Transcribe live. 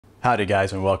Howdy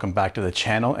guys, and welcome back to the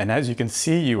channel. And as you can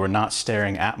see, you are not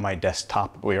staring at my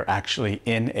desktop. We are actually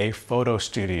in a photo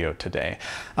studio today.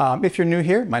 If you're new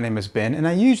here, my name is Ben, and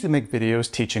I usually make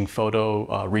videos teaching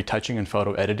photo retouching and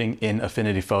photo editing in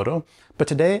Affinity Photo. But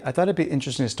today I thought it'd be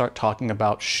interesting to start talking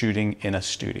about shooting in a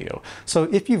studio. So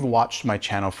if you've watched my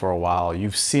channel for a while,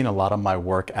 you've seen a lot of my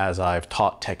work as I've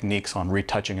taught techniques on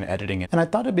retouching and editing. And I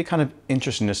thought it'd be kind of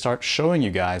interesting to start showing you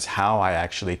guys how I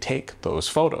actually take those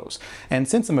photos. And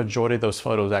since the majority of those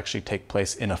photos actually take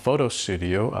place in a photo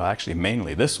studio, actually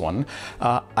mainly this one,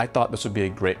 I thought this would be a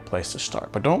great place to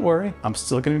start. But don't worry, I'm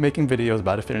still going to be making videos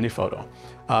about Affinity Photo.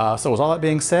 So with all that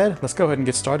being said, let's go ahead and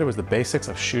get started with the basics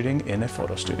of shooting in a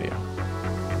photo studio.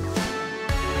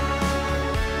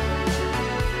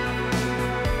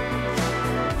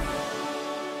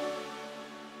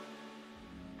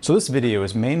 So this video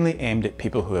is mainly aimed at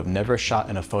people who have never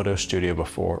shot in a photo studio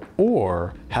before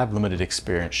or have limited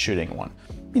experience shooting one.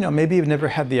 You know, maybe you've never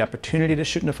had the opportunity to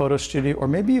shoot in a photo studio, or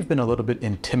maybe you've been a little bit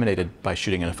intimidated by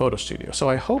shooting in a photo studio. So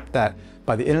I hope that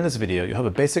by the end of this video, you'll have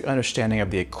a basic understanding of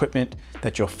the equipment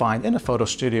that you'll find in a photo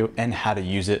studio and how to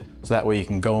use it, so that way you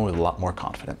can go in with a lot more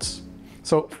confidence.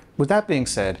 So with that being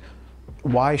said,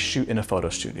 why shoot in a photo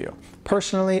studio?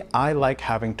 Personally, I like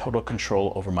having total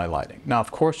control over my lighting. Now,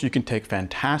 of course, you can take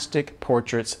fantastic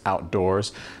portraits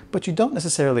outdoors, but you don't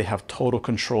necessarily have total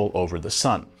control over the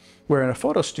sun. Where in a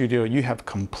photo studio, you have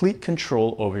complete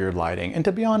control over your lighting. And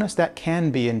to be honest, that can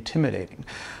be intimidating.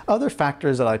 Other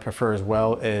factors that I prefer as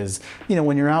well is, you know,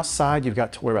 when you're outside, you've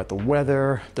got to worry about the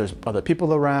weather, there's other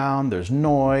people around, there's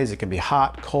noise, it can be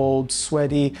hot, cold,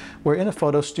 sweaty. Where in a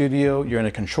photo studio, you're in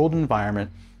a controlled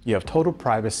environment, you have total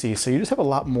privacy, so you just have a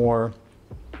lot more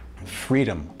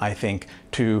freedom, I think,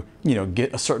 to, you know,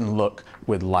 get a certain look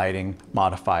with lighting,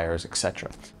 modifiers,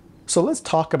 etc. So let's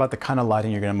talk about the kind of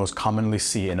lighting you're going to most commonly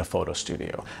see in a photo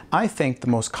studio. I think the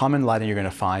most common lighting you're going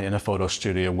to find in a photo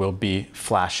studio will be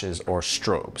flashes or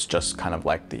strobes, just kind of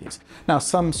like these. Now,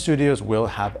 some studios will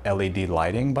have LED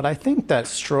lighting, but I think that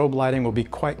strobe lighting will be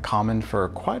quite common for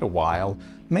quite a while,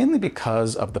 mainly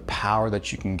because of the power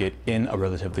that you can get in a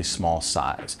relatively small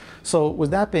size. So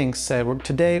with that being said,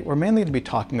 today we're mainly going to be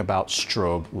talking about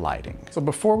strobe lighting. So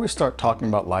before we start talking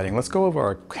about lighting, let's go over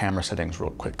our camera settings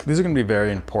real quick. These are going to be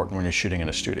very important when you're shooting in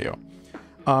a studio.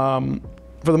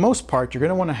 For the most part, you're going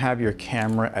to want to have your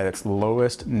camera at its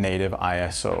lowest native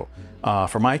ISO.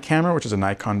 For my camera, which is a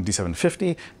Nikon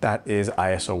D750, that is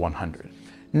ISO 100.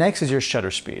 Next is your shutter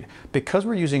speed. Because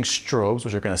we're using strobes,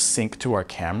 which are going to sync to our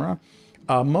camera,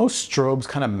 most strobes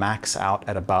kind of max out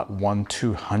at about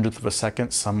 1/200th of a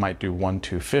second. Some might do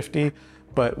 1/250,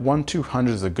 but 1/200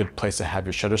 is a good place to have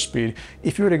your shutter speed.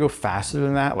 If you were to go faster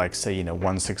than that, like say, you know,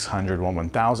 1/600,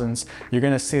 1/1000, you're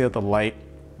going to see that the light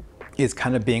is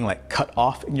kind of being like cut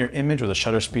off in your image, or the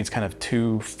shutter speed's kind of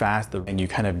too fast and you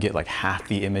kind of get like half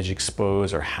the image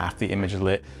exposed or half the image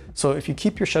lit. So if you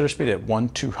keep your shutter speed at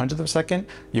 1/200th of a second,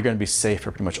 you're going to be safe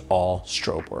for pretty much all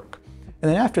strobe work. And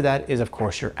then after that is, of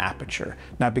course, your aperture.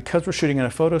 Now, because we're shooting in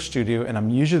a photo studio and I'm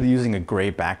usually using a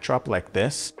gray backdrop like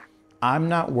this, I'm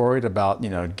not worried about, you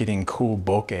know, getting cool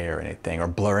bokeh or anything or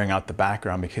blurring out the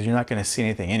background, because you're not going to see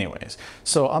anything anyways.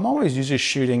 So I'm always usually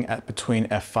shooting at between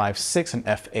f5.6 and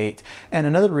f8. And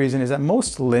another reason is that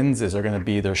most lenses are going to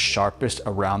be their sharpest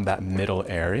around that middle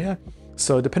area.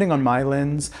 So depending on my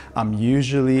lens, I'm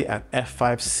usually at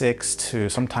f5.6 to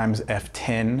sometimes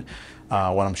f10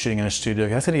 when I'm shooting in a studio.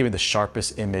 That's going to give me the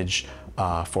sharpest image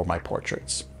for my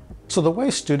portraits. So the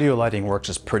way studio lighting works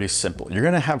is pretty simple. You're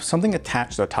going to have something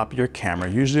attached to the top of your camera,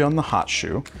 usually on the hot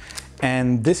shoe,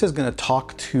 and this is going to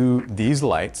talk to these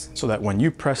lights so that when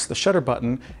you press the shutter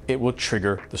button, it will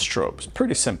trigger the strobes.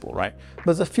 Pretty simple, right? But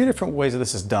there's a few different ways that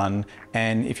this is done,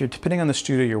 and if you're depending on the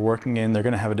studio you're working in, they're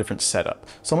going to have a different setup.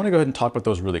 So I'm going to go ahead and talk about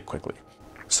those really quickly.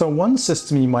 So one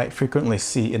system you might frequently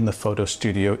see in the photo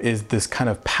studio is this kind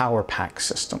of power pack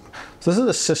system. So this is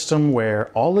a system where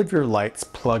all of your lights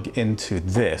plug into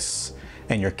this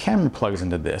and your camera plugs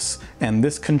into this, and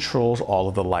this controls all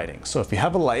of the lighting. So if you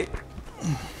have a light,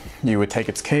 you would take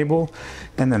its cable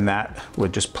and then that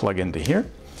would just plug into here.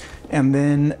 And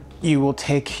then you will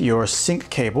take your sync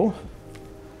cable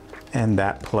and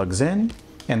that plugs in,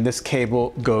 and this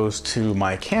cable goes to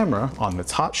my camera on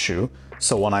its hot shoe.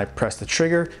 So when I press the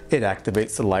trigger, it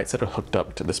activates the lights that are hooked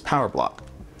up to this power block.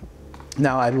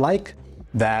 Now I like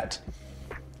that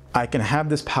I can have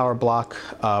this power block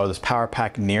or this power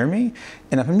pack near me.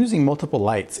 And if I'm using multiple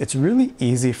lights, it's really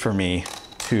easy for me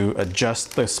to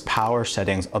adjust this power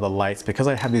settings of the lights because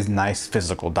I have these nice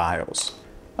physical dials.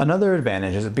 Another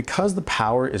advantage is that because the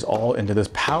power is all into this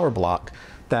power block,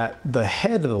 that the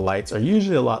head of the lights are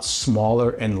usually a lot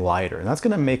smaller and lighter. And that's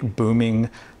gonna make booming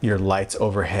your lights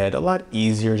overhead a lot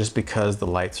easier just because the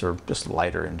lights are just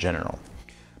lighter in general.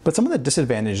 But some of the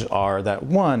disadvantages are that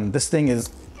one, this thing is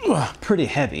pretty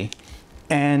heavy,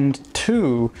 and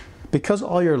two, because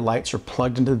all your lights are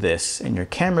plugged into this and your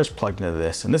camera's plugged into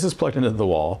this and this is plugged into the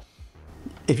wall,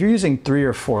 if you're using 3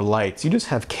 or 4 lights, you just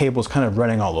have cables kind of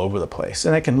running all over the place,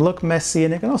 and it can look messy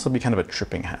and it can also be kind of a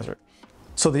tripping hazard.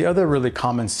 So the other really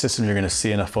common system you're going to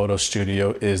see in a photo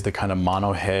studio is the kind of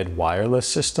mono head wireless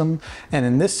system. And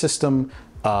in this system,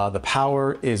 the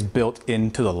power is built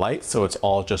into the light, so it's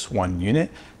all just one unit.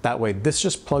 That way this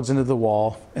just plugs into the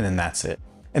wall and then that's it.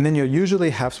 And then you'll usually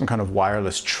have some kind of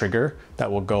wireless trigger that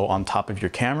will go on top of your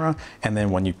camera, and then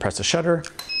when you press the shutter,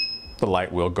 the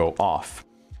light will go off.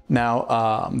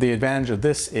 Now, the advantage of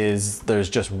this is there's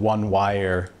just one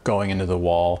wire going into the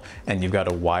wall, and you've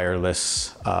got a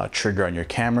wireless trigger on your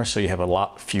camera, so you have a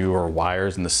lot fewer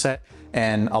wires in the set.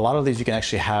 And a lot of these you can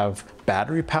actually have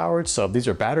battery powered. So if these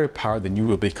are battery powered, then you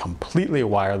will be completely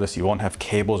wireless. You won't have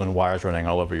cables and wires running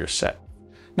all over your set.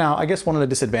 Now, I guess one of the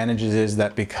disadvantages is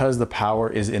that because the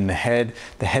power is in the head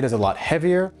is a lot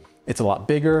heavier, it's a lot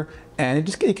bigger, and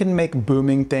it can make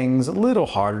booming things a little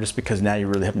harder just because now you're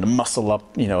really having to muscle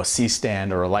up, you know, a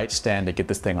C-stand or a light stand to get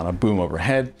this thing on a boom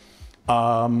overhead.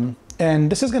 And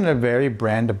this is gonna vary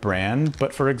brand to brand,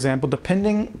 but for example,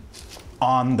 depending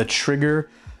on the trigger,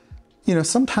 you know,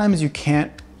 sometimes you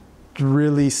can't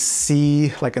really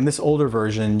see, like in this older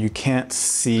version, you can't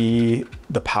see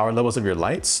the power levels of your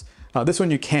lights. This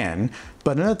one you can,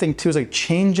 but another thing too is like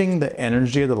changing the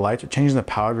energy of the lights or changing the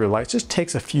power of your lights just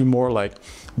takes a few more like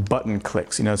button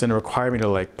clicks. You know, it's gonna require me to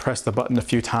like press the button a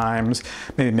few times,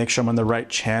 maybe make sure I'm on the right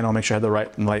channel, make sure I have the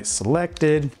right light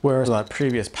selected. Whereas on the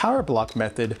previous power block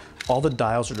method, all the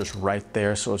dials are just right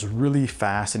there. So it's really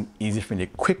fast and easy for me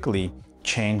to quickly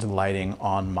change the lighting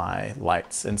on my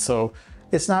lights. And so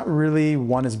it's not really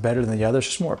one is better than the other, it's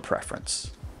just more a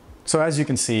preference. So as you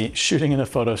can see, shooting in a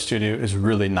photo studio is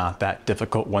really not that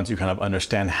difficult once you kind of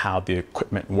understand how the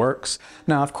equipment works.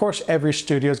 Now, of course, every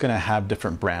studio is going to have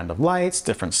different brand of lights,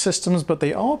 different systems, but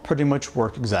they all pretty much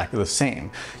work exactly the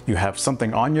same. You have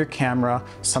something on your camera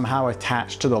somehow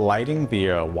attached to the lighting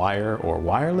via wire or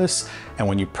wireless, and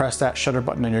when you press that shutter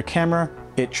button on your camera,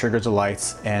 it triggers the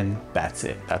lights, and that's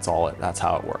it. That's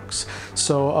how it works.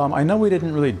 So I know we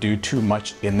didn't really do too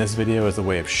much in this video as a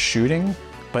way of shooting,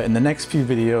 but in the next few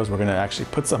videos, we're gonna actually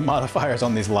put some modifiers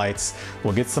on these lights.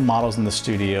 We'll get some models in the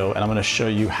studio, and I'm gonna show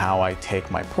you how I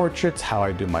take my portraits, how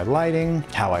I do my lighting,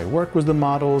 how I work with the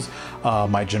models,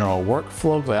 my general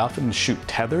workflow, because I often shoot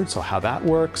tethered, so how that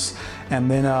works.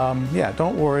 And then, yeah,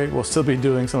 don't worry, we'll still be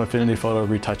doing some Affinity Photo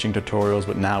retouching tutorials,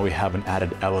 but now we have an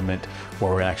added element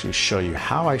where we actually show you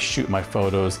how I shoot my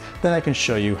photos, then I can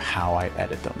show you how I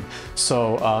edit them.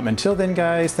 So until then,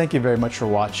 guys, thank you very much for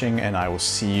watching, and I will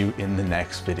see you in the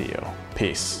next video.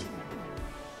 Peace.